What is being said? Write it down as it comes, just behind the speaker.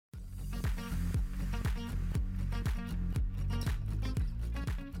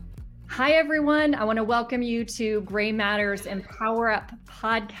Hi, everyone. I want to welcome you to GrayMatter's emPOWERUP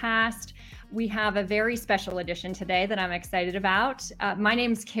podcast. We have a very special edition today that I'm excited about. My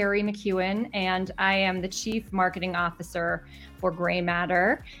name is Kerry McQuone, and I am the Chief Marketing Officer for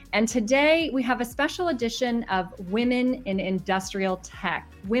GrayMatter. And today we have a special edition of Women in Industrial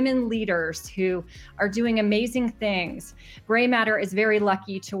Tech, women leaders who are doing amazing things. GrayMatter is very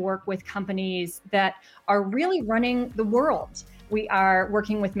lucky to work with companies that are really running the world. We are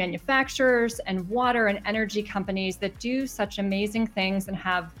working with manufacturers and water and energy companies that do such amazing things and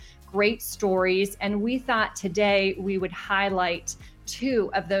have great stories. And we thought today we would highlight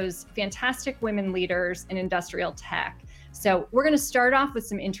two of those fantastic women leaders in industrial tech. So we're going to start off with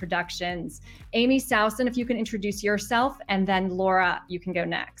some introductions. Amy Sausen, if you can introduce yourself, and then Laura, you can go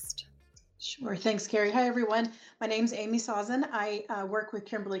next. Sure. Thanks, Kerry. Hi, everyone. My name's Amy Sausen. I work with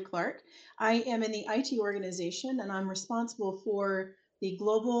Kimberly-Clark. I am in the IT organization, and I'm responsible for the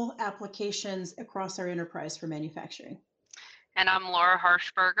global applications across our enterprise for manufacturing. And I'm Laura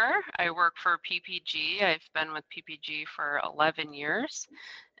Harshberger. I work for PPG. I've been with PPG for 11 years,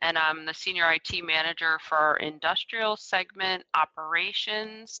 and I'm the Senior IT Manager for our Industrial Segment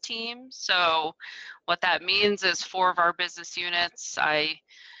Operations team. So what that means is 4 of our business units. I,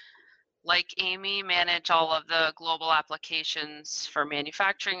 like Amy, manage all of the global applications for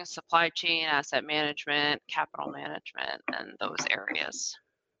manufacturing, supply chain, asset management, capital management, and those areas.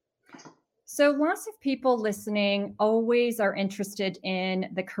 So lots of people listening always are interested in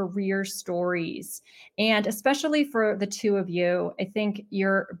the career stories. And especially for the two of you, I think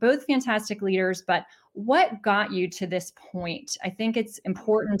you're both fantastic leaders, but what got you to this point? I think it's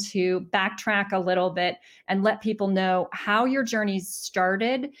important to backtrack a little bit and let people know how your journeys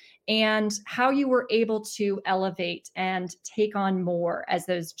started and how you were able to elevate and take on more as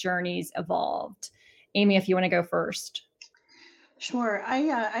those journeys evolved. Amy, if you want to go first. Sure. I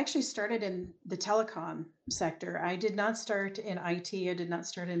actually started in the telecom sector. I did not start in IT. I did not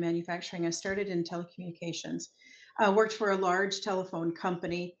start in manufacturing. I started in telecommunications. Worked for a large telephone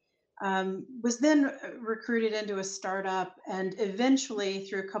company. Was then recruited into a startup, and eventually,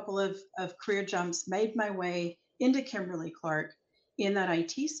 through a couple of career jumps, made my way into Kimberly-Clark in that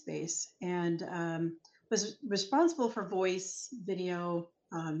IT space, and was responsible for voice, video,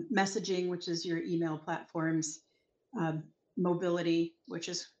 messaging, which is your email platforms, mobility, which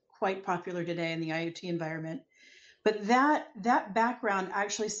is quite popular today in the IoT environment. But that background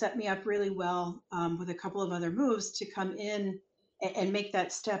actually set me up really well with a couple of other moves to come in and make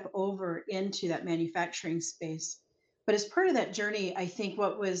that step over into that manufacturing space. But as part of that journey, I think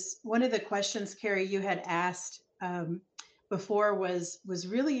what was one of the questions, Carrie, you had asked before was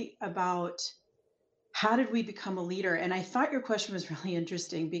really about how did we become a leader? And I thought your question was really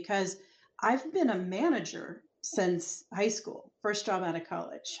interesting because I've been a manager since high school, first job out of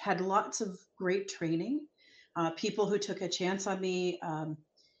college, had lots of great training, people who took a chance on me.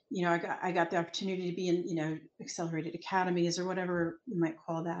 I got the opportunity to be in, accelerated academies or whatever you might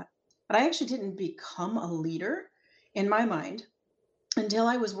call that. But I actually didn't become a leader in my mind until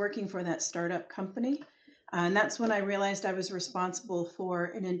I was working for that startup company. And that's when I realized I was responsible for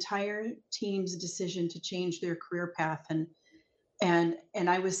an entire team's decision to change their career path. And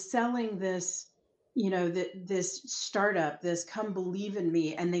I was selling this, this startup, this come believe in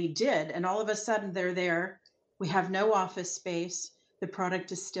me. And they did. And all of a sudden they're there. We have no office space. The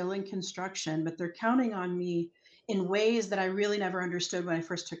product is still in construction, but they're counting on me in ways that I really never understood when I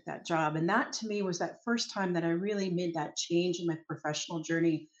first took that job. And that to me was that first time that I really made that change in my professional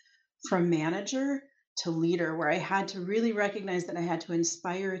journey from manager to leader, where I had to really recognize that I had to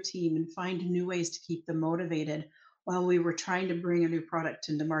inspire a team and find new ways to keep them motivated while we were trying to bring a new product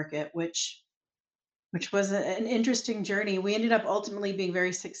into market, which was an interesting journey. We ended up ultimately being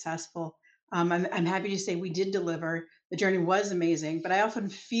very successful. I'm happy to say we did deliver. The journey was amazing, but I often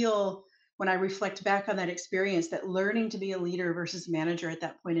feel when I reflect back on that experience that learning to be a leader versus manager at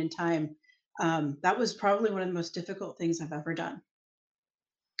that point in time, that was probably one of the most difficult things I've ever done.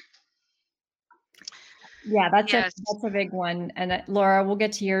 Yeah, that's a big one. And Laura, we'll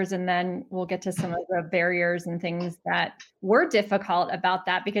get to yours and then we'll get to some of the barriers and things that were difficult about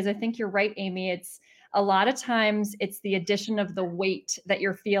that, because I think you're right, Amy. It's a lot of times it's the addition of the weight that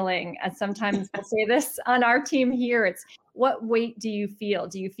you're feeling. And sometimes we'll say this on our team here. It's what weight do you feel?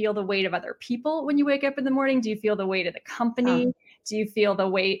 Do you feel the weight of other people when you wake up in the morning? Do you feel the weight of the company? Do you feel the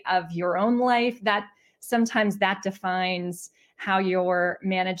weight of your own life? That sometimes that defines how you're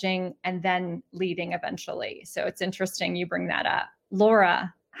managing and then leading eventually. So it's interesting you bring that up.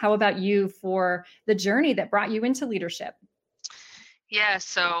 Laura, how about you for the journey that brought you into leadership? Yeah,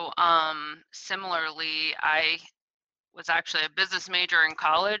 so similarly, I was actually a business major in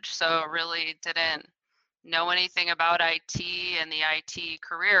college, so really didn't know anything about IT and the IT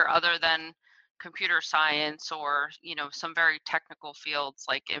career other than computer science or, some very technical fields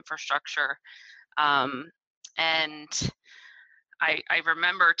like infrastructure. And I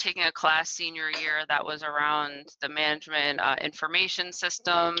remember taking a class senior year that was around the management information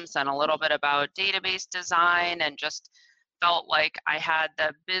systems and a little bit about database design, and just felt like I had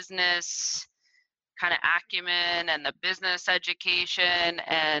the business kind of acumen and the business education,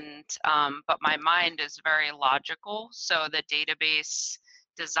 and but my mind is very logical, so the database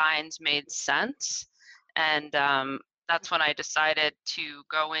designs made sense. And that's when I decided to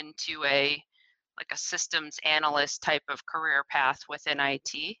go into a systems analyst type of career path within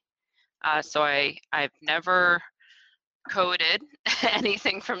IT. So I've never coded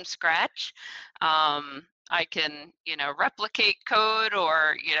anything from scratch. I can, replicate code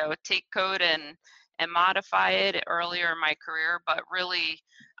or, take code and modify it earlier in my career, but really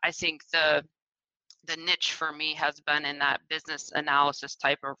I think the niche for me has been in that business analysis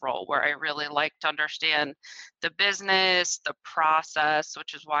type of role, where I really like to understand the business, the process,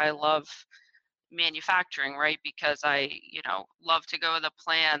 which is why I love manufacturing, right? Because I, love to go to the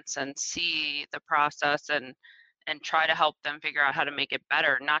plants and see the process and try to help them figure out how to make it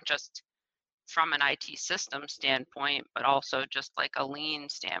better, not just from an IT system standpoint, but also just like a lean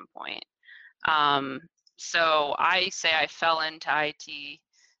standpoint. So I say I fell into IT.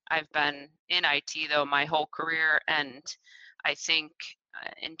 I've been in IT though my whole career, and I think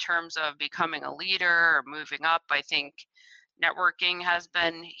in terms of becoming a leader or moving up, I think networking has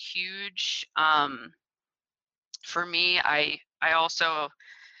been huge. For me, I also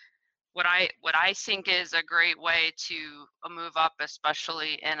what I think is a great way to move up,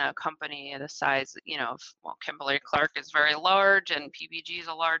 especially in a company the size, Kimberly-Clark is very large and PPG is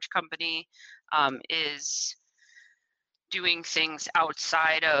a large company, is doing things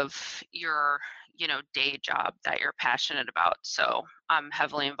outside of your day job that you're passionate about. So I'm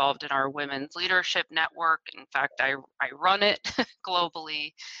heavily involved in our women's leadership network. In fact, I run it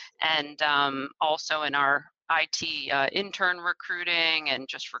globally, and also in our IT intern recruiting and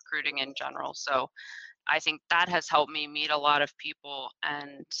just recruiting in general. So I think that has helped me meet a lot of people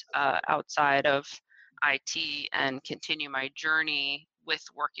and outside of IT and continue my journey with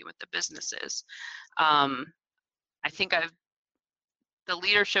working with the businesses. I think the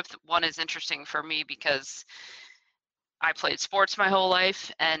leadership one is interesting for me because I played sports my whole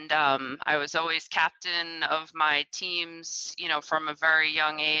life, and I was always captain of my teams, from a very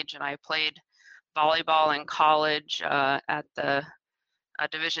young age, and I played volleyball in college at the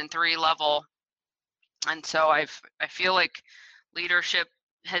Division III level. And so I feel like leadership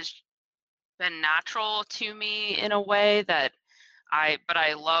has been natural to me in a way that but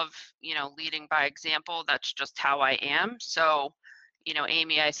I love, leading by example. That's just how I am. So,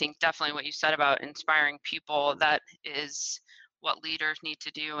 Amy, I think definitely what you said about inspiring people, that is what leaders need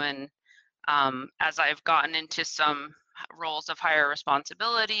to do. And as I've gotten into some roles of higher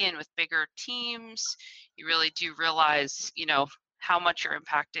responsibility and with bigger teams, you really do realize, how much you're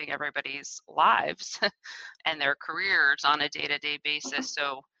impacting everybody's lives and their careers on a day-to-day basis.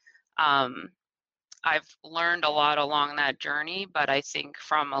 So I've learned a lot along that journey, but I think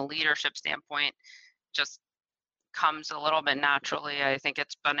from a leadership standpoint, just comes a little bit naturally. I think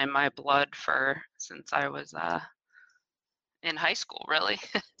it's been in my blood since I was in high school, really.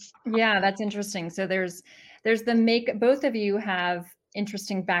 Yeah, that's interesting. So there's both of you have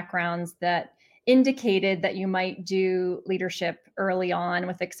interesting backgrounds that indicated that you might do leadership early on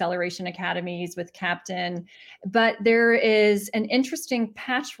with acceleration academies, with captain, but there is an interesting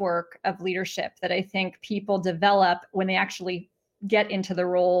patchwork of leadership that I think people develop when they actually get into the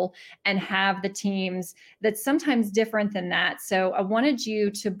role and have the teams that's sometimes different than that. So I wanted you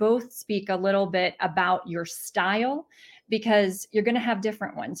to both speak a little bit about your style, because you're going to have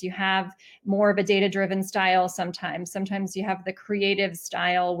different ones. You have more of a data-driven style sometimes. Sometimes you have the creative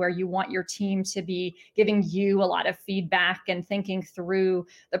style where you want your team to be giving you a lot of feedback and thinking through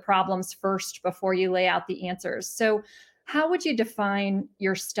the problems first before you lay out the answers. So how would you define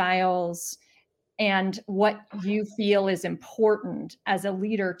your styles and what you feel is important as a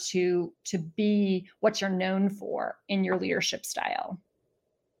leader to be what you're known for in your leadership style?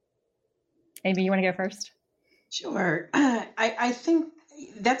 Amy, you want to go first? Sure. I think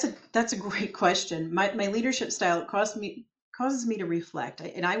that's a great question. My leadership style causes me to reflect,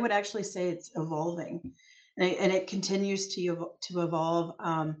 and I would actually say it's evolving, and it continues to evolve.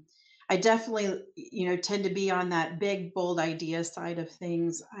 I definitely, tend to be on that big, bold idea side of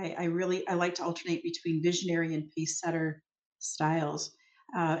things. I like to alternate between visionary and pace setter styles.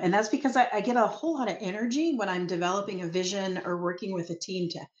 And that's because I get a whole lot of energy when I'm developing a vision or working with a team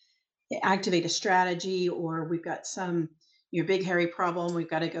to activate a strategy, or we've got some big hairy problem we've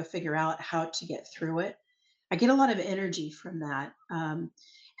got to go figure out how to get through it. I get a lot of energy from that.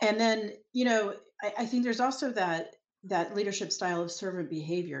 And then, I think there's also that leadership style of servant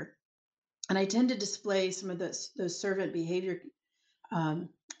behavior. And I tend to display some of those servant behavior um,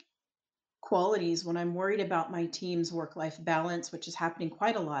 qualities when I'm worried about my team's work-life balance, which is happening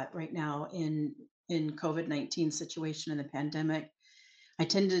quite a lot right now in COVID-19 situation and the pandemic. I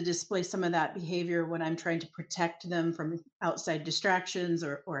tend to display some of that behavior when I'm trying to protect them from outside distractions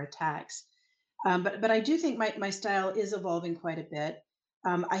or attacks. But I do think my style is evolving quite a bit.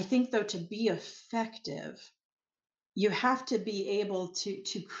 I think though, to be effective, you have to be able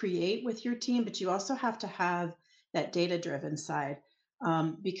to create with your team, but you also have to have that data driven side,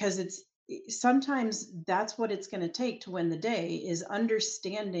 because sometimes that's what it's going to take to win the day, is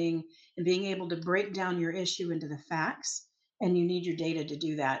understanding and being able to break down your issue into the facts, and you need your data to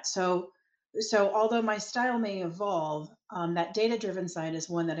do that. So although my style may evolve, that data driven side is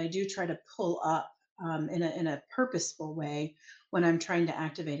one that I do try to pull up in a purposeful way when I'm trying to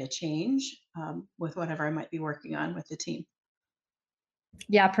activate a change, with whatever I might be working on with the team.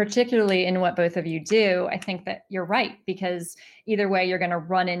 Yeah, particularly in what both of you do, I think that you're right, because either way, you're going to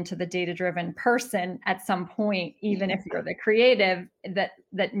run into the data-driven person at some point, even if you're the creative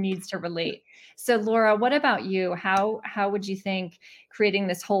that needs to relate. So, Laura, what about you? How would you think creating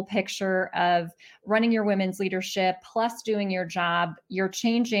this whole picture of running your women's leadership plus doing your job, you're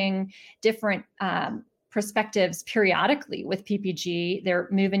changing different perspectives periodically with PPG. They're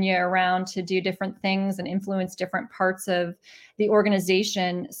moving you around to do different things and influence different parts of the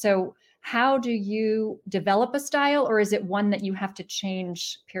organization. So how do you develop a style, or is it one that you have to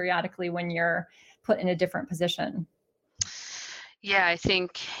change periodically when you're put in a different position? Yeah, I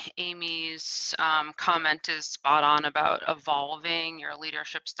think Amy's comment is spot on about evolving your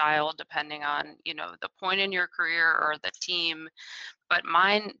leadership style depending on, the point in your career or the team. But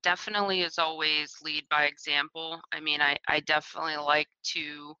mine definitely is always lead by example. I mean, I definitely like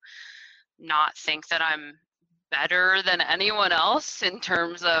to not think that I'm better than anyone else in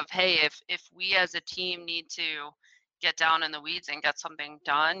terms of, hey, if we as a team need to get down in the weeds and get something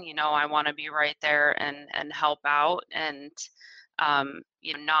done, I want to be right there and help out, and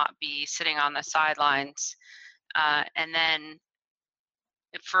not be sitting on the sidelines. And then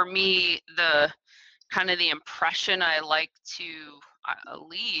for me, the kind of the impression I like to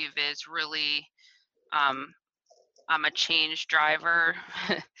leave is really, I'm a change driver,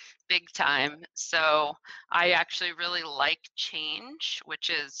 big time. So I actually really like change, which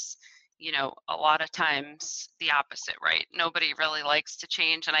is, a lot of times the opposite, right? Nobody really likes to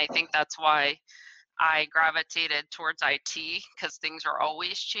change. And I think that's why I gravitated towards IT, because things are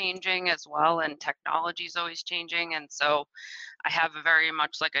always changing as well, and technology is always changing. And so I have a very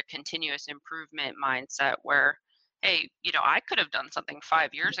much like a continuous improvement mindset where, hey, I could have done something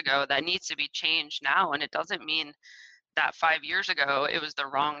 5 years ago that needs to be changed now. And it doesn't mean that 5 years ago it was the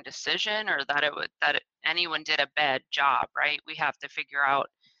wrong decision, or that anyone did a bad job, right? We have to figure out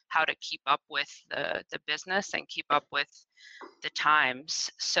how to keep up with the business and keep up with the times.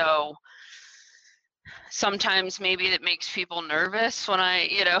 So sometimes maybe it makes people nervous when I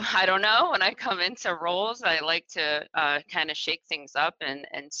don't know, when I come into roles. I like to kind of shake things up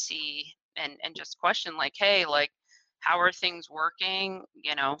and see and just question, like, hey, like, how are things working?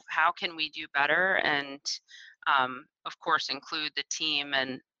 How can we do better? And of course include the team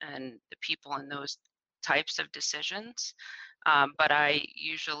and the people in those types of decisions. But I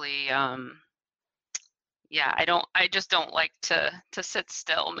usually yeah, I just don't like to sit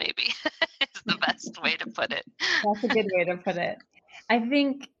still, maybe is the best way to put it. That's a good way to put it. I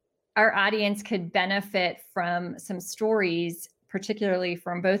think our audience could benefit from some stories, particularly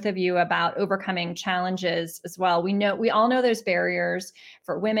from both of you, about overcoming challenges as well. We all know there's barriers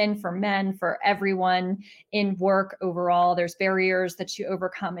for women, for men, for everyone in work overall. There's barriers that you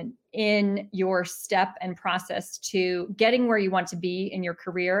overcome in your step and process to getting where you want to be in your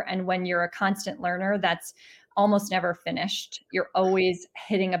career. And when you're a constant learner, that's almost never finished. You're always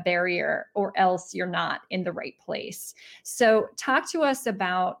hitting a barrier, or else you're not in the right place. So talk to us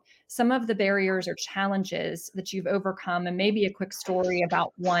about some of the barriers or challenges that you've overcome, and maybe a quick story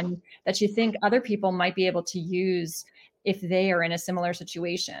about one that you think other people might be able to use if they are in a similar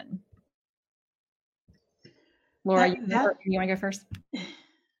situation. Laura, you want to go first?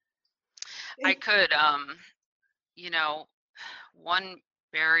 I could, one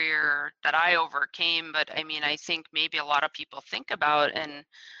barrier that I overcame, but I mean, I think maybe a lot of people think about, and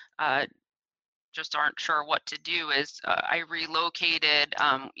just aren't sure what to do is I relocated,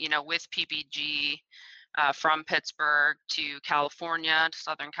 with PPG from Pittsburgh to California, to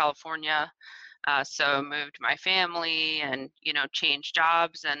Southern California. So moved my family and, changed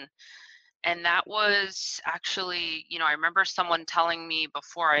jobs. And that was actually, I remember someone telling me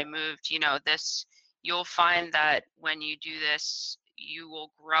before I moved, you'll find that when you do this, you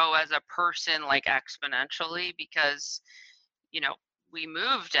will grow as a person like exponentially because, we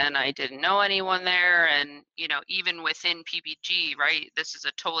moved and I didn't know anyone there. And, even within PPG, right, this is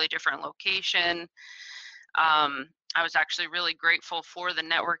a totally different location. I was actually really grateful for the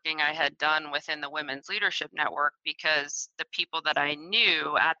networking I had done within the Women's Leadership Network because the people that I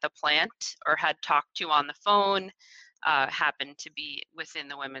knew at the plant or had talked to on the phone happened to be within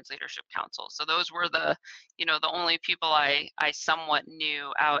the Women's Leadership Council. So those were the only people I somewhat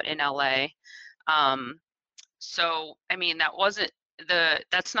knew out in LA. So, I mean,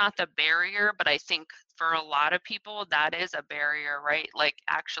 that's not the barrier, but I think for a lot of people, that is a barrier, right? Like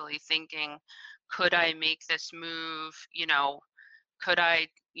actually thinking, could I make this move? Could I,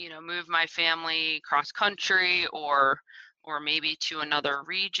 move my family cross country or maybe to another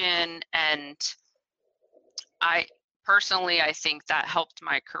region? And I think that helped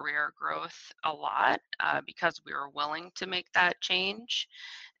my career growth a lot because we were willing to make that change.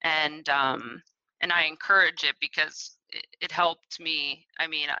 And I encourage it because it helped me. I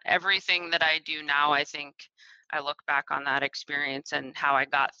mean, everything that I do now, I think I look back on that experience and how I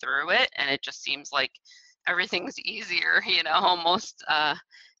got through it, and it just seems like everything's easier, almost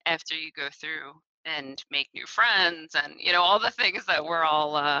after you go through and make new friends and, all the things that we're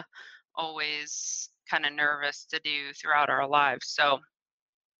all always kind of nervous to do throughout our lives. So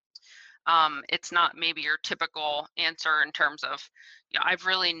it's not maybe your typical answer in terms of, I've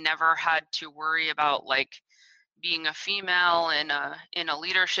really never had to worry about like being a female in a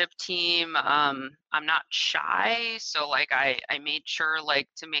leadership team. I'm not shy, so like I made sure like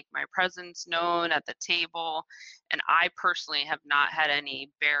to make my presence known at the table, and I personally have not had any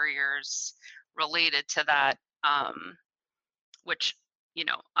barriers related to that, which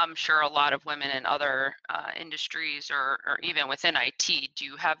I'm sure a lot of women in other industries or even within IT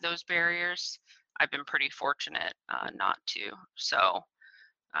do have those barriers. I've been pretty fortunate not to. So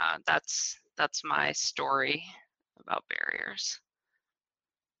that's my story about barriers.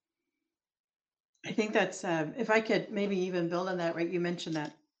 I think that's if I could maybe even build on that, right? You mentioned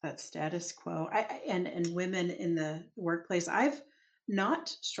that status quo, and women in the workplace. I've not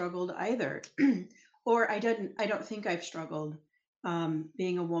struggled either, or I don't think I've struggled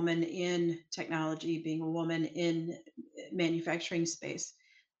being a woman in technology, being a woman in manufacturing space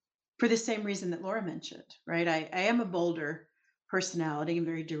for the same reason that Laura mentioned, right? I am a bolder personality and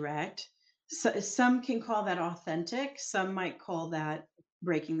very direct. So, some can call that authentic. Some might call that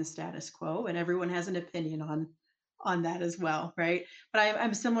breaking the status quo, and everyone has an opinion on that as well, right? But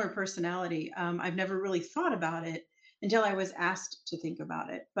I'm a similar personality. I've never really thought about it until I was asked to think about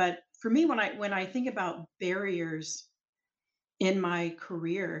it. But for me, when I think about barriers in my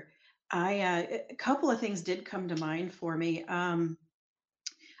career, a couple of things did come to mind for me. I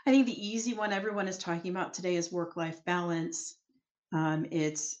think the easy one everyone is talking about today is work-life balance.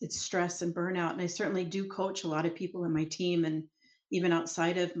 It's stress and burnout, and I certainly do coach a lot of people in my team and even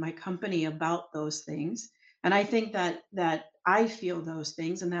outside of my company about those things. And I think that I feel those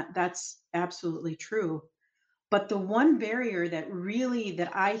things, and that's absolutely true. But the one barrier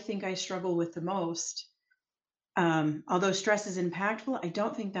that I think I struggle with the most, although stress is impactful, I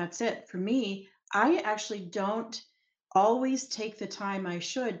don't think that's it. For me, I actually don't always take the time I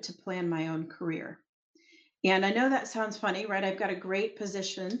should to plan my own career. And I know that sounds funny, right? I've got a great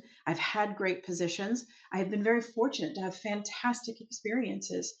position. I've had great positions. I've been very fortunate to have fantastic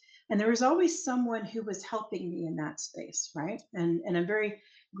experiences. And there was always someone who was helping me in that space, right? And I'm very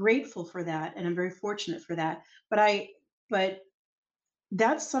grateful for that, and I'm very fortunate for that. But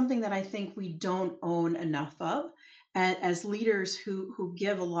that's something that I think we don't own enough of as leaders who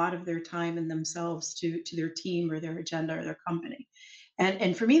give a lot of their time and themselves to their team or their agenda or their company.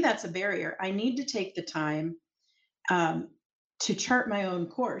 And for me, that's a barrier. I need to take the time um, to chart my own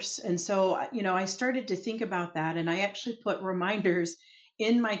course. And so, I started to think about that, and I actually put reminders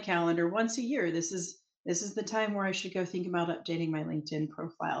in my calendar once a year. This is the time where I should go think about updating my LinkedIn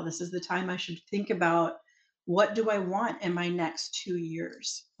profile. This is the time I should think about what do I want in my next 2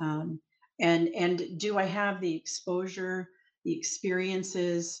 years, and do I have the exposure, the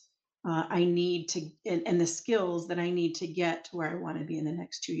experiences I need to, and the skills that I need to get to where I want to be in the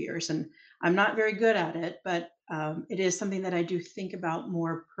next 2 years. And I'm not very good at it, but it is something that I do think about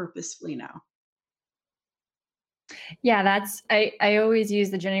more purposefully now. Yeah, I always use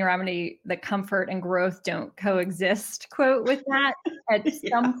the Jenny Romney, the comfort and growth don't coexist quote with that. At Yeah.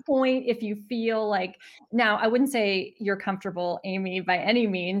 some point, if you feel like, now I wouldn't say you're comfortable, Amy, by any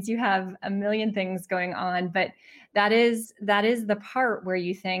means. You have a million things going on, but that is the part where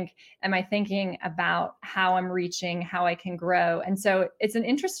you think, am I thinking about how I'm reaching, how I can grow? And so it's an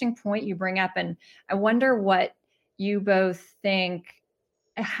interesting point you bring up. And I wonder what you both think,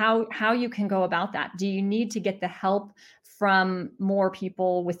 how you can go about that. Do you need to get the help from more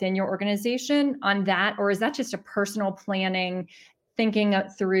people within your organization on that, or is that just a personal planning, thinking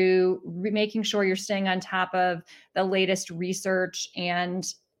through, making sure you're staying on top of the latest research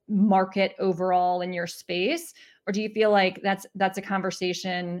and market overall in your space? Or do you feel like that's a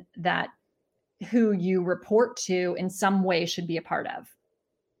conversation that who you report to in some way should be a part of?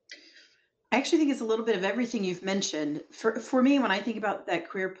 I actually think it's a little bit of everything you've mentioned. For me, when I think about that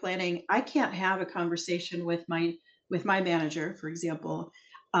career planning, I can't have a conversation with my manager, for example,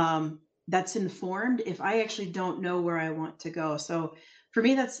 that's informed if I actually don't know where I want to go. So for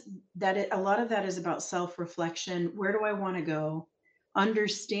me, a lot of that is about self-reflection. Where do I want to go?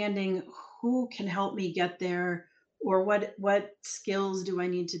 Understanding who can help me get there, or what skills do I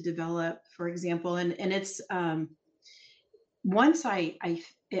need to develop, for example. And it's once I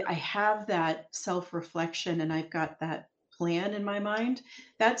have that self-reflection and I've got that plan in my mind,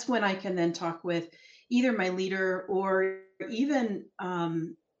 that's when I can then talk with either my leader or even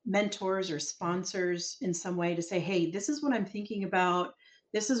mentors or sponsors in some way to say, hey, this is what I'm thinking about.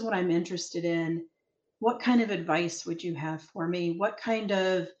 This is what I'm interested in. What kind of advice would you have for me? What kind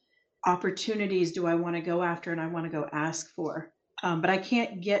of opportunities do I want to go after and I want to go ask for? But I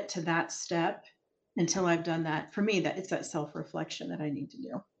can't get to that step until I've done that. For me, that it's that self-reflection that I need to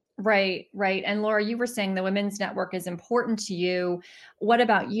do. Right, right. And Laura, you were saying the Women's Network is important to you. What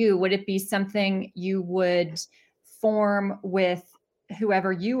about you? Would it be something you would form with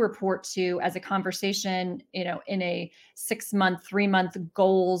whoever you report to as a conversation, in a 6-month, 3-month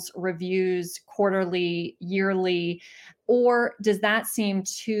goals, reviews, quarterly, yearly, or does that seem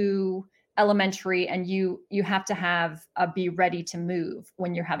too elementary and you have to have be ready to move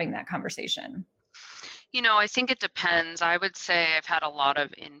when you're having that conversation? I think it depends. I would say I've had a lot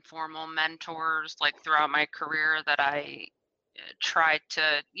of informal mentors like throughout my career that I tried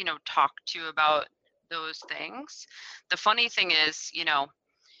to, talk to about those things. The funny thing is,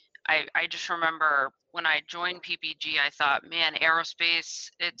 I just remember when I joined PPG, I thought, man,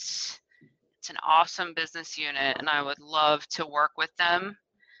 aerospace, it's an awesome business unit and I would love to work with them.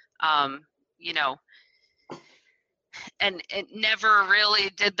 Um, you know, and it never really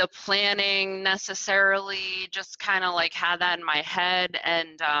did the planning necessarily, just kind of like had that in my head.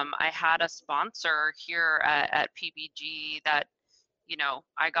 And I had a sponsor here at PPG that,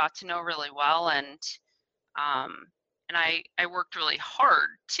 I got to know really well. Um, and I worked really hard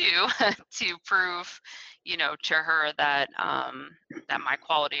too to prove, to her that that my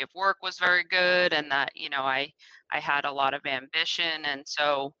quality of work was very good and that, I had a lot of ambition. And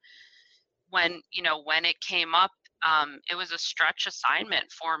so when it came up, it was a stretch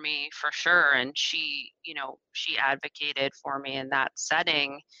assignment for me for sure. And she advocated for me in that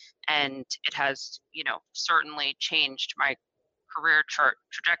setting. And it has, certainly changed my career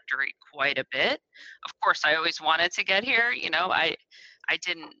trajectory quite a bit. Of course, I always wanted to get here. I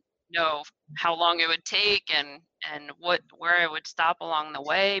didn't know how long it would take and where I would stop along the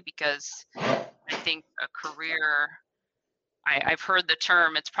way, because I think a career, I've heard the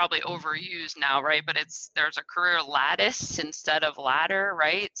term, it's probably overused now, right? But there's a career lattice instead of ladder,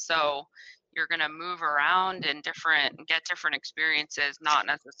 right? So you're going to move around and get different experiences, not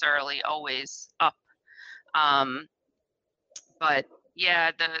necessarily always up. But yeah,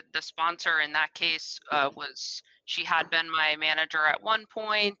 the sponsor in that case she had been my manager at one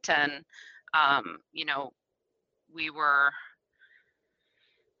point, and we were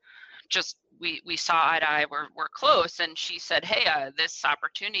just we saw eye to eye, we're close, and she said, hey, this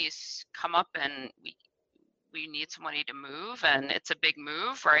opportunity's come up and we need somebody to move, and it's a big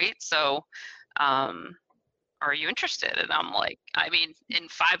move, right? So are you interested? And I'm like, I mean, in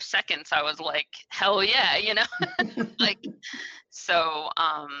 5 seconds I was like, hell yeah, like, so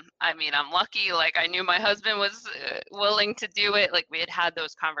I mean, I'm lucky, like I knew my husband was willing to do it. Like we had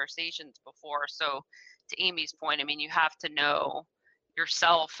those conversations before. So to Amy's point, I mean, you have to know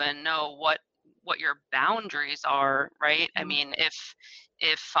yourself and know what your boundaries are, right? I mean, if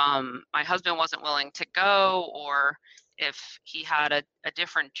my husband wasn't willing to go, or if he had a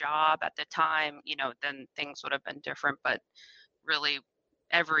different job at the time, then things would have been different. But really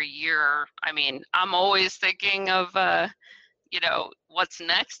every year, I mean, I'm always thinking of what's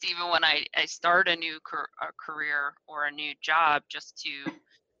next, even when I start a new career or a new job, just to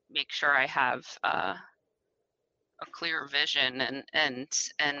make sure I have a clear vision and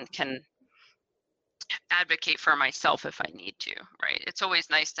can advocate for myself if I need to, right? It's always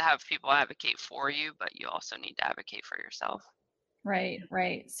nice to have people advocate for you, but you also need to advocate for yourself. Right,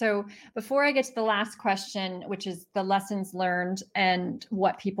 right. So before I get to the last question, which is the lessons learned and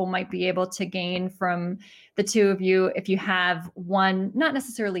what people might be able to gain from the two of you, if you have one, not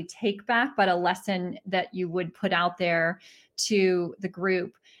necessarily take back, but a lesson that you would put out there to the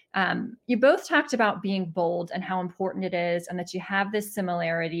group. You both talked about being bold and how important it is, and that you have this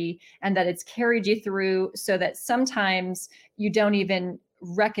similarity and that it's carried you through, so that sometimes you don't even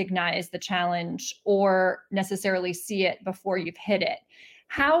recognize the challenge or necessarily see it before you've hit it.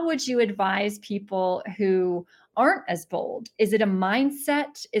 How would you advise people who aren't as bold? Is it a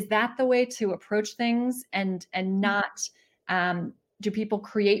mindset? Is that the way to approach things, and not do people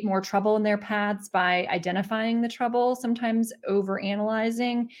create more trouble in their paths by identifying the trouble, sometimes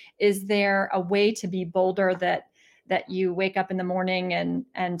overanalyzing? Is there a way to be bolder that you wake up in the morning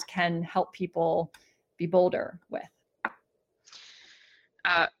and can help people be bolder with?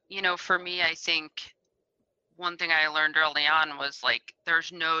 For me, I think one thing I learned early on was, like,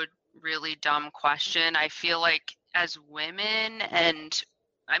 there's no really dumb question. I feel like as women, and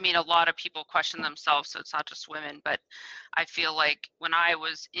I mean, a lot of people question themselves, so it's not just women, but I feel like when I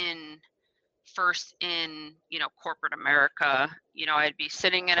was first in corporate America, I'd be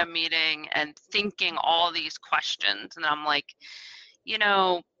sitting in a meeting and thinking all these questions, and I'm like,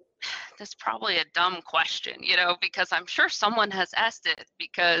 that's probably a dumb question, because I'm sure someone has asked it,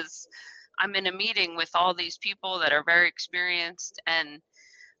 because I'm in a meeting with all these people that are very experienced. And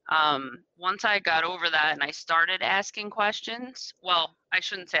once I got over that and I started asking questions, well, I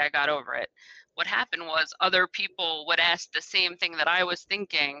shouldn't say I got over it. What happened was other people would ask the same thing that I was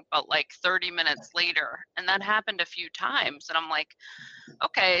thinking, but like 30 minutes later. And that happened a few times. And I'm like,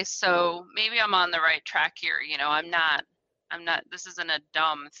 okay, so maybe I'm on the right track here. I'm not, this isn't a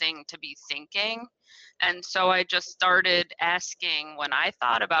dumb thing to be thinking. And so I just started asking, when I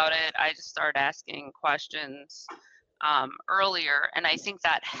thought about it, I just started asking questions earlier. And I think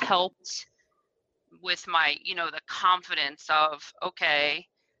that helped with my, the confidence of, okay,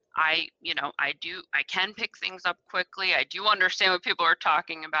 I can pick things up quickly. I do understand what people are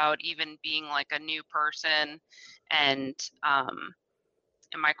talking about, even being like a new person. And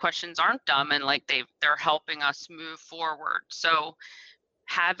my questions aren't dumb, and like they're helping us move forward. So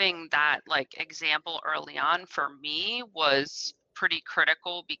having that like example early on for me was pretty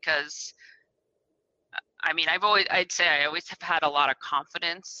critical, because I mean, I'd say I always have had a lot of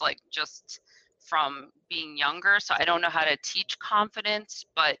confidence, like just from being younger. So I don't know how to teach confidence,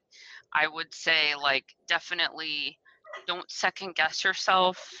 but I would say, like, definitely don't second guess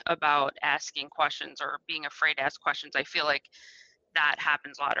yourself about asking questions or being afraid to ask questions. I feel like that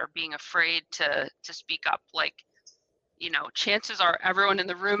happens a lot, or being afraid to speak up. Like, chances are everyone in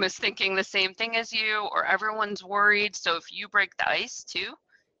the room is thinking the same thing as you, or everyone's worried. So if you break the ice too,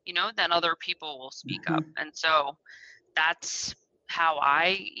 then other people will speak up. And so that's how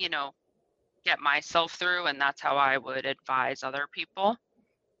I, get myself through, and that's how I would advise other people.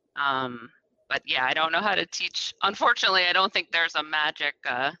 But yeah, I don't know how to teach. Unfortunately, I don't think there's a magic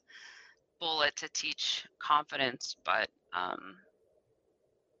bullet to teach confidence, but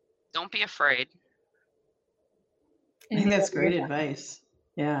don't be afraid. I think that's great advice.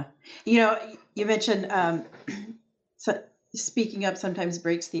 Yeah. You mentioned so speaking up sometimes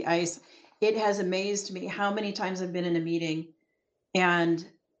breaks the ice. It has amazed me how many times I've been in a meeting and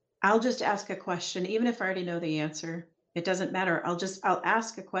I'll just ask a question, even if I already know the answer. It doesn't matter. I'll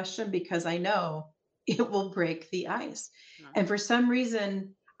ask a question because I know it will break the ice. And for some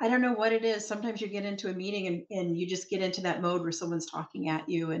reason, I don't know what it is. Sometimes you get into a meeting and you just get into that mode where someone's talking at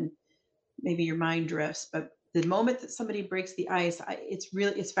you and maybe your mind drifts. But the moment that somebody breaks the ice,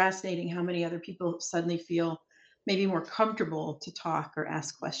 it's fascinating how many other people suddenly feel maybe more comfortable to talk or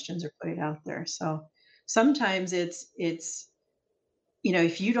ask questions or put it out there. So sometimes it's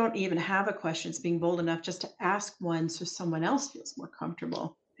if you don't even have a question, it's being bold enough just to ask one so someone else feels more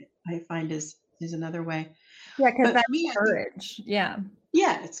comfortable, I find is another way. Yeah, because But that's for me, courage. Yeah.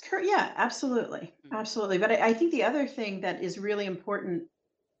 Yeah, yeah, absolutely. Absolutely. But I think the other thing that is really important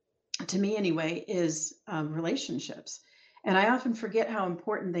to me anyway is relationships. And I often forget how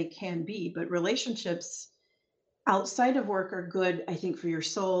important they can be, but relationships outside of work are good, I think, for your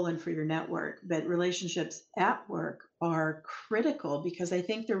soul and for your network. But relationships at work are critical because I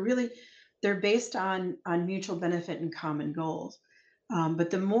think they're based on mutual benefit and common goals. But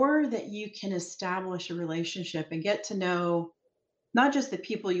the more that you can establish a relationship and get to know not just the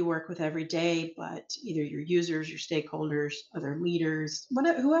people you work with every day, but either your users, your stakeholders, other leaders,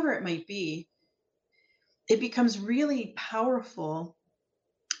 whatever, whoever it might be, it becomes really powerful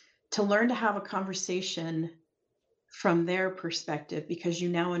to learn to have a conversation from their perspective because you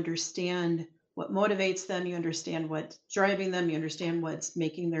now understand what motivates them, you understand what's driving them, you understand what's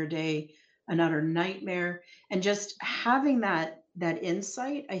making their day an utter nightmare. And just having that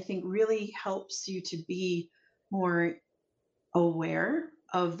insight, I think really helps you to be more aware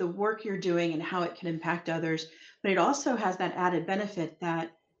of the work you're doing and how it can impact others. But it also has that added benefit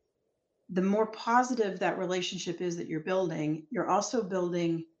that the more positive that relationship is that you're building, you're also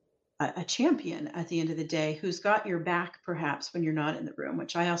building a champion at the end of the day who's got your back perhaps when you're not in the room,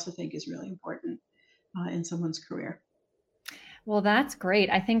 which I also think is really important in someone's career. Well, that's great.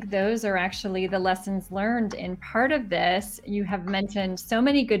 I think those are actually the lessons learned in part of this. You have mentioned so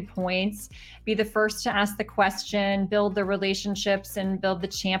many good points. Be the first to ask the question, build the relationships, and build the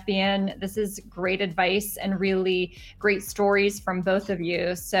champion. This is great advice and really great stories from both of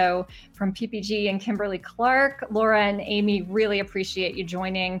you. So from PPG and Kimberly-Clark, Laura and Amy, really appreciate you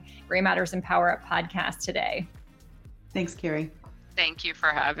joining GrayMatter's emPOWERUP podcast today. Thanks, Kerry. Thank you for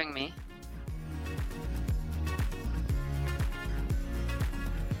having me.